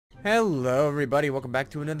Hello everybody, welcome back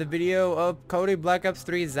to another video of Cody Black Ops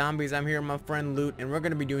 3 Zombies. I'm here with my friend Loot, and we're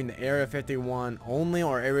going to be doing the Area 51 only,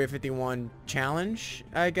 or Area 51 challenge,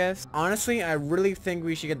 I guess. Honestly, I really think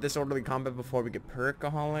we should get disorderly combat before we get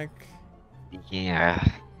perkaholic. Yeah,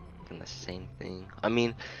 and the same thing. I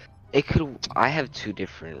mean, it could. I have three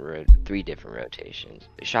different rotations.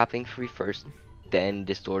 Shopping free first, then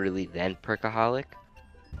disorderly, then perkaholic.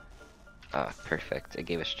 Ah, perfect. It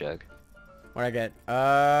gave us jug. What'd I get?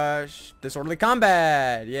 Disorderly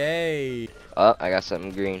combat! Yay! Oh, I got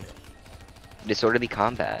something green. Disorderly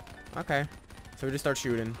combat. Okay, so we just start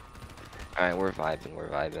shooting. Alright, we're vibing, we're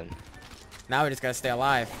vibing. Now we just gotta stay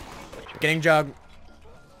alive. Getting jug.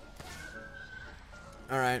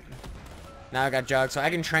 Alright. Now I got jug, so I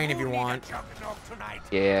can train if you want.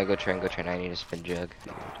 Yeah, go train, I need to spin jug.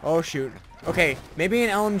 Oh shoot. Okay, maybe an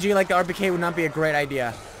LMG like the RPK would not be a great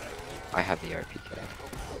idea. I have the RPK.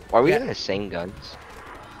 Are we Yeah. getting the same guns?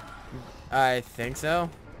 I think so.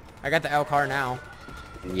 I got the LCAR now.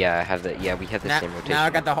 Yeah, I have the. Yeah, we have the same rotation. Now I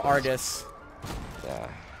got the Argus. Yeah.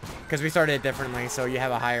 Because we started it differently, so you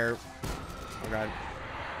have a higher... Oh god.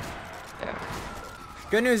 Yeah.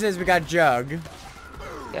 Good news is we got Jug.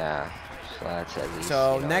 Yeah. So that's at least.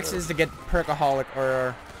 So you know, next is to get Perkaholic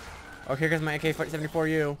or... Oh, here comes my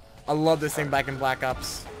AK-74U. I love this thing back in Black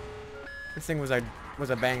Ops. This thing was a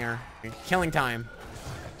banger. Killing time.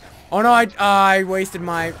 Oh no, I wasted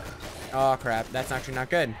my... Oh crap, that's actually not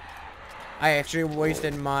good. I actually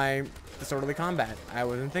wasted my disorderly combat. I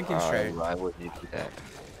wasn't thinking straight. Why would you do that?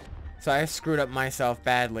 So I screwed up myself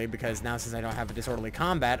badly because now since I don't have a disorderly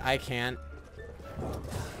combat, I can't.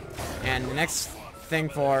 And the next thing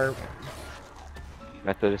for...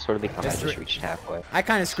 Method disorderly combat just reached halfway. I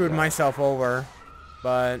kind of screwed myself over,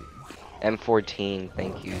 but... M14,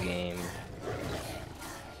 thank you, game.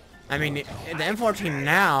 I mean, the M14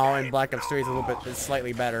 now in Black Ops 3 is a little bit,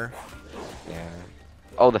 slightly better. Yeah.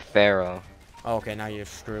 Oh, the Pharaoh. Oh, okay, now you're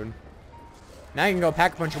screwed. Now you can go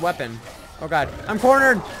pack punch your weapon. Oh god, I'm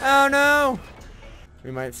cornered! Oh no!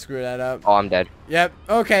 We might screw that up. Oh, I'm dead. Yep,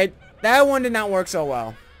 okay. That one did not work so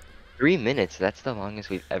well. 3 minutes, that's the longest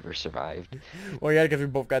we've ever survived. Well, yeah, because we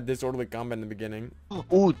both got disorderly combat in the beginning.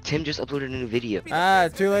 Ooh, Tim just uploaded a new video. Ah,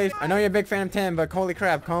 it's too late. I know you're a big fan of Tim, but holy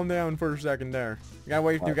crap, calm down for a second there. You gotta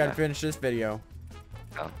wait till you gotta finish this video.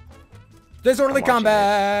 Oh. Disorderly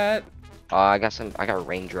combat! I got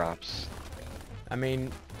raindrops. I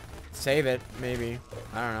mean, save it, maybe.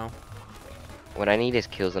 I don't know. What I need is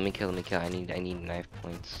kills. Let me kill. I need knife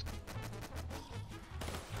points.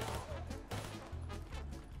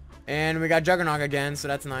 And we got Juggernaut again, so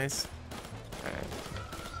that's nice. Alright.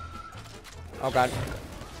 Oh god.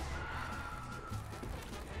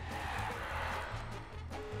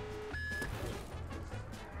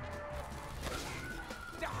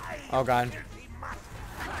 Oh god.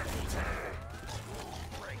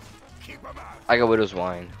 I got Widow's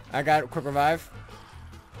Wine. I got quick revive.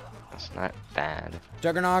 That's not bad.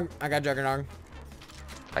 Juggernaut. I got Juggernaut.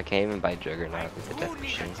 I can't even buy Juggernaut with the death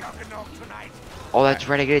machine. Oh, that's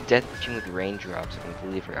right. I get a death machine with raindrops. I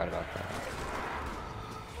completely forgot about that.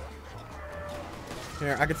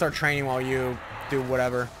 Here, I can start training while you do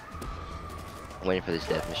whatever. I'm waiting for this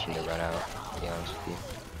death machine to run out, to be honest with you.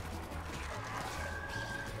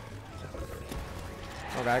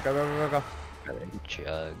 Oh god, go, go, go, go, go. Got a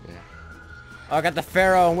jug. Oh, I got the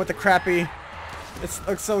Pharaoh with the crappy. It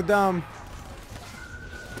looks so dumb.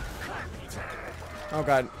 Oh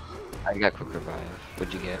god. I got quick revive.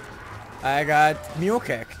 What'd you get? I got Mule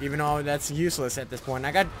Kick, even though that's useless at this point.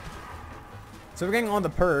 I got... So we're getting all the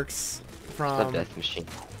perks from Death machine.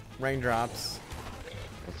 raindrops.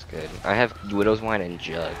 That's good. I have Widow's Wine and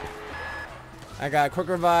Jug. I got Quick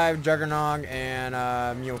Revive, Juggernog,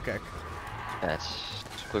 and Mule Kick. That's...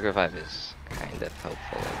 Quick revive is kind of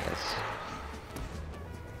helpful, I guess.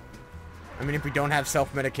 I mean, if we don't have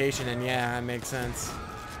self-medication, then yeah, that makes sense.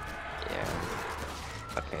 Yeah.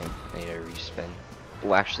 Okay, I need a respin.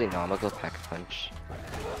 Oh, actually, no, I'm gonna go pack a punch.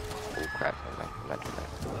 Oh crap, I'm not doing that.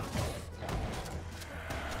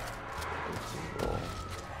 Roll.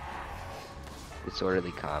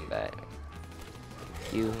 Disorderly combat.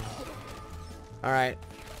 Thank you. Alright.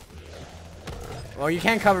 Well, you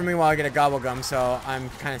can't cover me while I get a Gobblegum, so I'm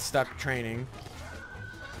kind of stuck training.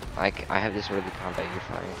 I have disorderly combat, you're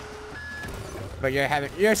fine. But you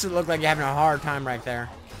actually look like you're having a hard time right there.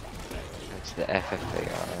 That's the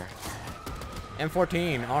FFAR.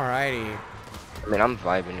 M14, alrighty. I mean, I'm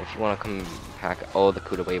vibing. If you want to come pack... Oh, the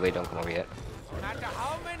Kuda. Wait, don't come over yet. No matter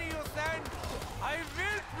how many you send, I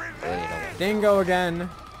will Really, prevail. no. Dingo again.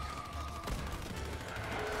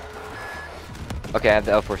 Okay, I have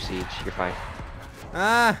the L4 Siege. You're fine.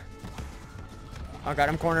 Ah! Oh god,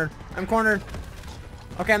 I'm cornered. I'm cornered.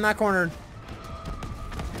 Okay, I'm not cornered.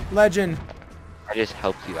 Legend. I just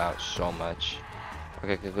helped you out so much.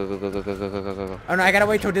 Okay, go, go, go, go, go, go, go, go, go, go. Oh no, I gotta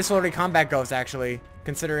wait till disorderly combat goes, actually.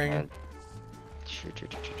 Considering And... True, true,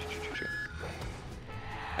 true, true, true, true, true.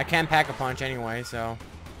 I can't pack a punch anyway, so.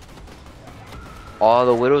 Oh,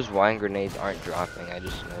 the Widow's wine grenades aren't dropping, I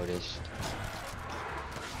just noticed.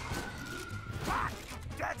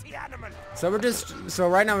 Dirty animal. So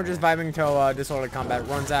right now we're just vibing till disorderly combat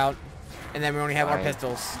runs out. And then we only have our Fine.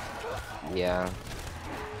 pistols. Yeah.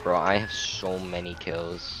 Bro, I have so many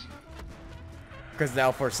kills. Because the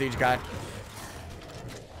L4 Siege guy.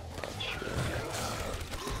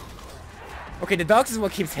 Okay, the dogs is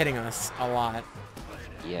what keeps hitting us a lot.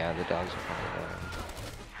 Yeah, the dogs are probably there.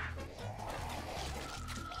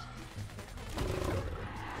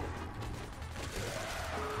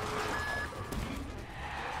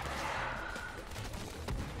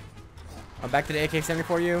 Oh, back to the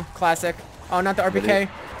AK-74U. Classic. Oh, not the RPK.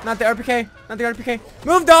 Not the RPK. Not the RPK.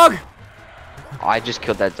 Move, dog! I just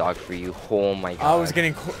killed that dog for you. Oh my god. I was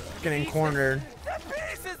getting cornered.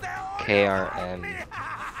 KRM.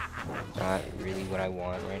 Not really what I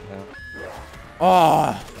want right now.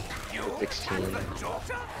 Oh. 16.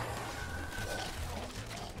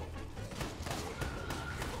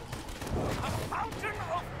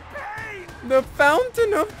 The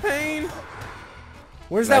Fountain of Pain.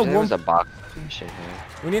 Where's Imagine that there one? was a box mission here.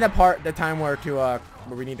 We need the time where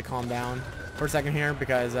we need to calm down for a second here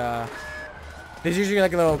because there's usually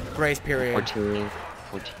like a little grace period. 14.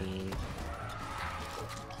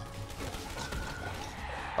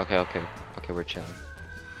 Okay, we're chilling.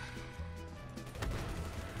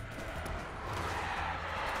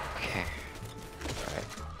 Okay.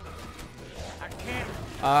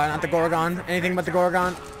 Alright. Not the Gorgon. Anything but the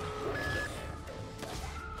Gorgon.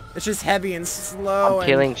 It's just heavy and slow. I'm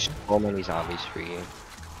killing so many zombies for you.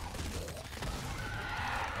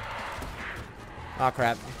 Oh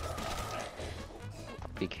crap.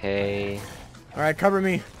 BK. Alright, cover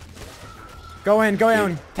me. Go in.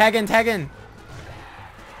 Tag in. I'm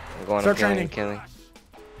going Start to training. killing.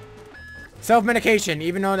 Self-medication,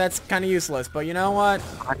 even though that's kind of useless. But you know what?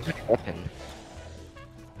 I took a weapon.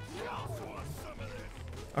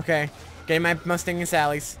 Okay. Getting my Mustang and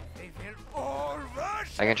Sally's.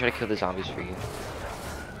 I can try to kill the zombies for you.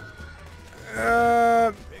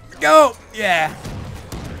 Go! Yeah.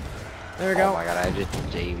 There we go. Oh my god, I just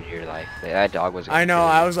saved your life. That dog was. I know,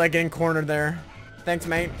 I was like getting cornered there. Thanks,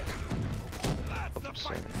 mate. Oops,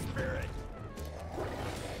 sorry.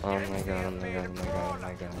 Oh my god, oh my god, oh my god, oh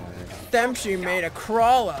my god. Them she made a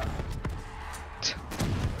crawler.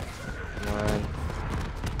 Come on.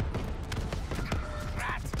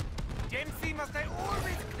 Dempsey, must I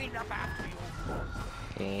always clean up after you?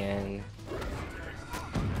 And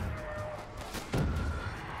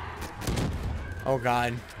Oh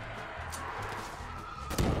god.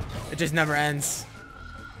 It just never ends.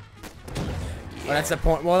 Well, that's the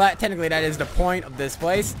point. Well, technically that is the point of this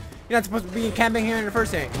place. You're not supposed to be camping here in the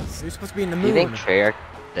first place. You're supposed to be in the do moon. you think Treyarch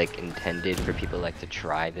like intended for people like to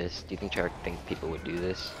try this? Do you think Treyarch think people would do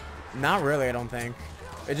this? Not really, I don't think.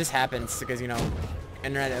 It just happens because, you know,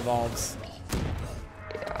 internet evolves.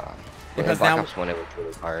 Yeah. Because Black now Ops 1 it was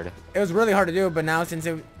really hard. it was really hard to do, but now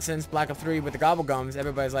since Black Ops 3 with the Gobblegums,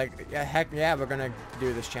 everybody's like, yeah, heck yeah, we're gonna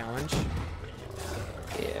do this challenge.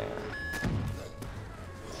 Yeah.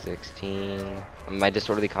 16. My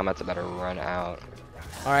disorderly combat's about to run out.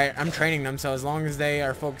 All right, I'm training them, so as long as they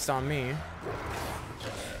are focused on me,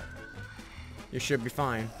 you should be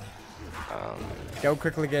fine. Go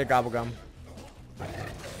quickly get a Gobblegum.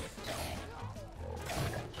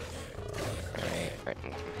 Right.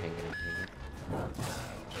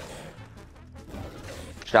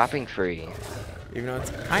 Shopping free. Even though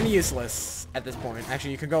it's kind of useless at this point.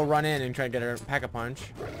 Actually, you could go run in and try to get a pack-a-punch.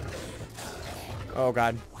 Oh,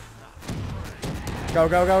 God. Go,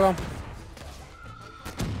 go, go, go.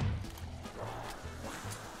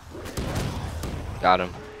 Got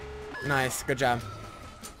him. Nice. Good job.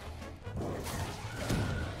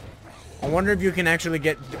 I wonder if you can actually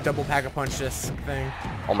get double pack-a-punch this thing.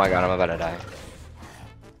 Oh my god, I'm about to die.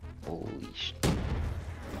 Holy shit.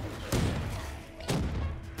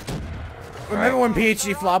 Remember when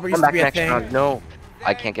PhD Flopper used to be a thing? No,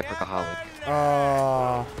 I can't get Perkaholic.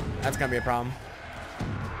 Oh, that's gonna be a problem.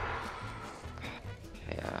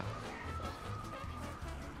 Yeah.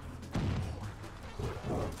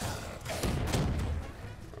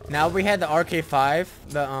 Now if we had the RK5,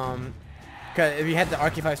 cause if you had the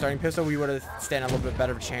RK5 starting pistol, we would have stand a little bit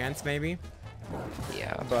better chance, maybe.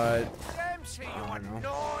 Yeah. But Dempsey, you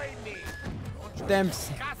annoy me.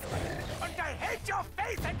 Dempsey. And I hate your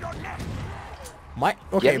face and your neck. My Do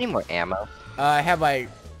you okay. have any more ammo? I have like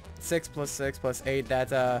 6 + 6 + 8.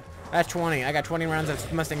 That's 20. I got 20 rounds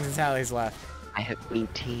of Mustangs and Sallies left. I have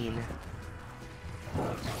 18.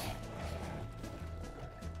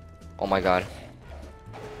 Oh my god.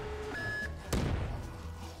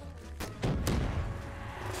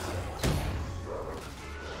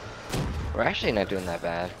 We're actually not doing that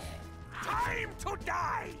bad. Time to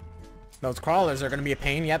die. Those crawlers are gonna be a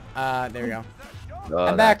pain. Yep. There we go. Oh,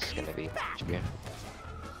 I'm back. that's gonna be weird.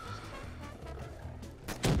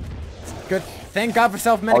 Good. Thank God for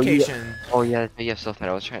self-medication. Oh yeah, you have self-med.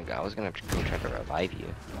 I was gonna go try to revive you.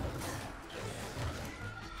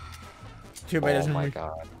 Too bad. Oh Doesn't my re-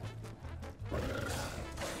 god.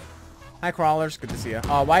 Hi, crawlers. Good to see you.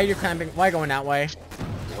 Oh, why are you climbing? Why going that way?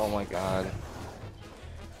 Oh my god.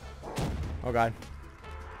 Oh God.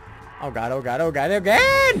 Oh God. Oh God. Oh God.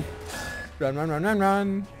 Again! Run! Run! Run! Run!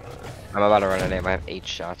 Run! I'm about to run out of ammo. I have 8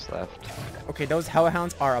 shots left. Okay, those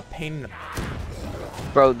hellhounds are a pain in the...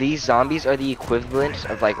 Bro, these zombies are the equivalent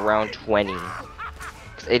of like round 20.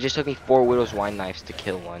 'Cause it just took me 4 Widow's Wine Knives to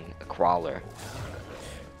kill one, a crawler.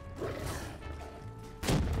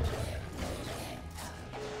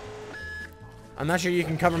 I'm not sure you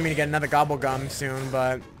can cover me to get another gobble gum soon,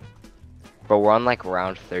 but... Bro, we're on like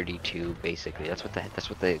round 32 basically. That's what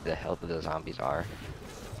the health of the zombies are.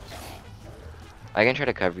 I can try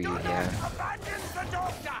to cover you, yeah. Abandon the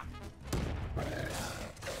doctor.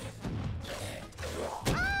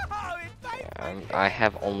 Oh, I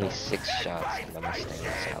have only 6 shots in the Mustang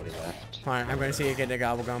and Sally left. Fine, I'm gonna see you get the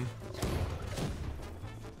gobble gum.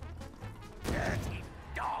 dirty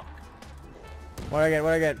dog. What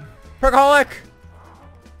I get? Perkaholic!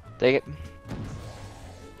 Take it.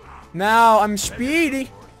 Now I'm speedy.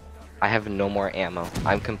 I have no more ammo.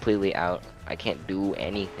 I'm completely out. I can't do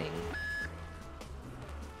anything.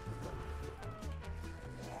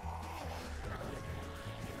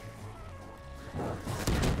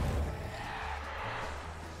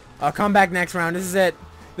 I'll come back next round. This is it.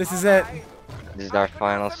 This is it. This is our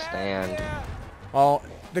final stand. Well,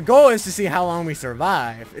 the goal is to see how long we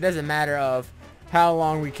survive. It doesn't matter of how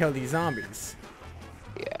long we kill these zombies.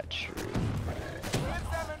 Yeah, true.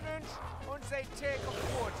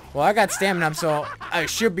 Well, I got stamina up, so I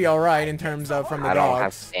should be alright in terms of from the I don't have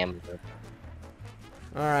dogs. stamina.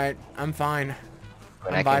 Alright, I'm fine.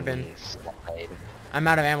 But I'm I can vibing. slide. I'm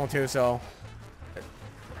out of ammo too, so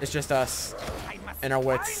it's just us and our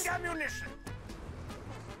wits. Oh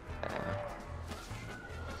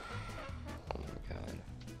my god.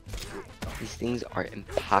 These things are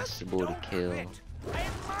impossible to kill.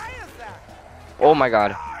 Oh my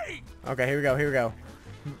god. Okay, here we go, here we go.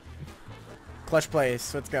 Clutch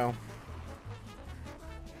plays, let's go.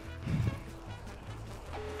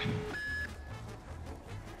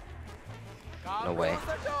 No way.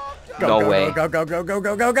 Go, No go, way. Go, go, go, go,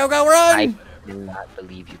 go, go, go, go, run! I cannot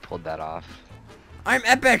believe you pulled that off. I'm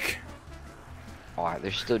epic! Oh,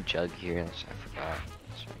 there's still Jug here. I forgot.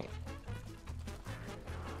 That's right.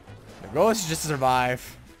 The goal is just to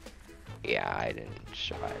survive. Yeah, I didn't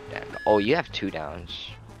survive that. Oh, you have 2 downs.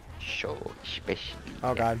 So, especially.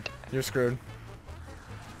 Oh god, you're screwed.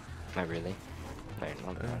 Am I really? No, you're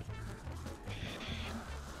not bad.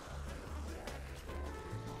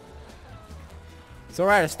 So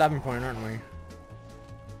we're at a stopping point, aren't we?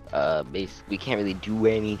 We can't really do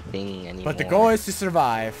anything anymore. But the goal is to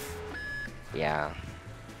survive. Yeah.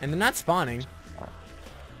 And they're not spawning.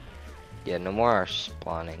 Yeah, no more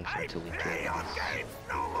spawnings until we kill them.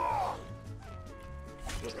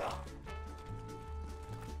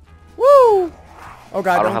 Woo! Oh god,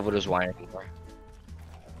 I don't don't- have Widow's Wine anymore.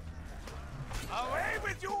 Away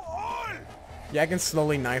with you all! Yeah, I can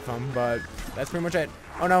slowly knife them, but that's pretty much it.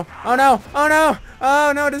 Oh no! Oh no! Oh no!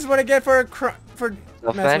 Oh no! This is what I get for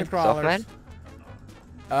messing with crawlers.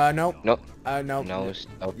 Self-med? Nope. Nope. Nope. No,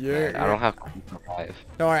 You're- I don't have 5.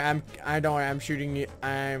 Don't worry. Don't worry. I'm shooting you.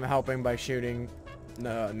 I'm helping by shooting.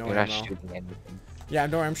 No You're ammo. not shooting anything. Yeah,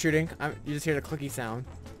 don't worry. I'm shooting. You just hear the clicky sound.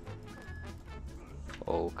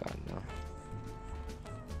 Oh god, no.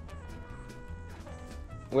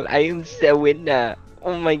 Well, I am the winner.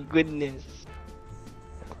 Oh my goodness.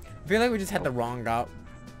 I feel like we just had the wrong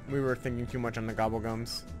we were thinking too much on the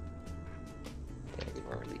gobblegums. Yeah, we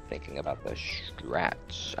weren't really thinking about the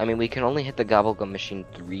strats. I mean, we can only hit the gobblegum machine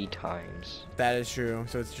 3 times. That is true.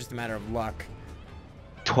 So it's just a matter of luck.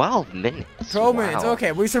 12 minutes. 12 minutes. Wow.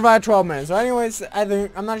 Okay, we survived 12 minutes. So anyways,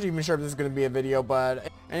 I'm not even sure if this is going to be a video, but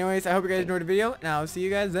anyways, I hope you guys enjoyed the video, and I'll see you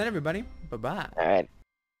guys then, everybody. Bye-bye. Alright.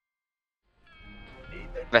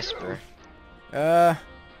 Vesper. Don't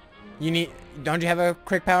you have a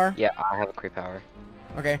quick power? Yeah, I have a quick power.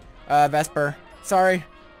 Okay, Vesper. Sorry.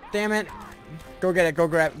 Damn it. Go get it. Go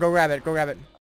grab it. Go grab it.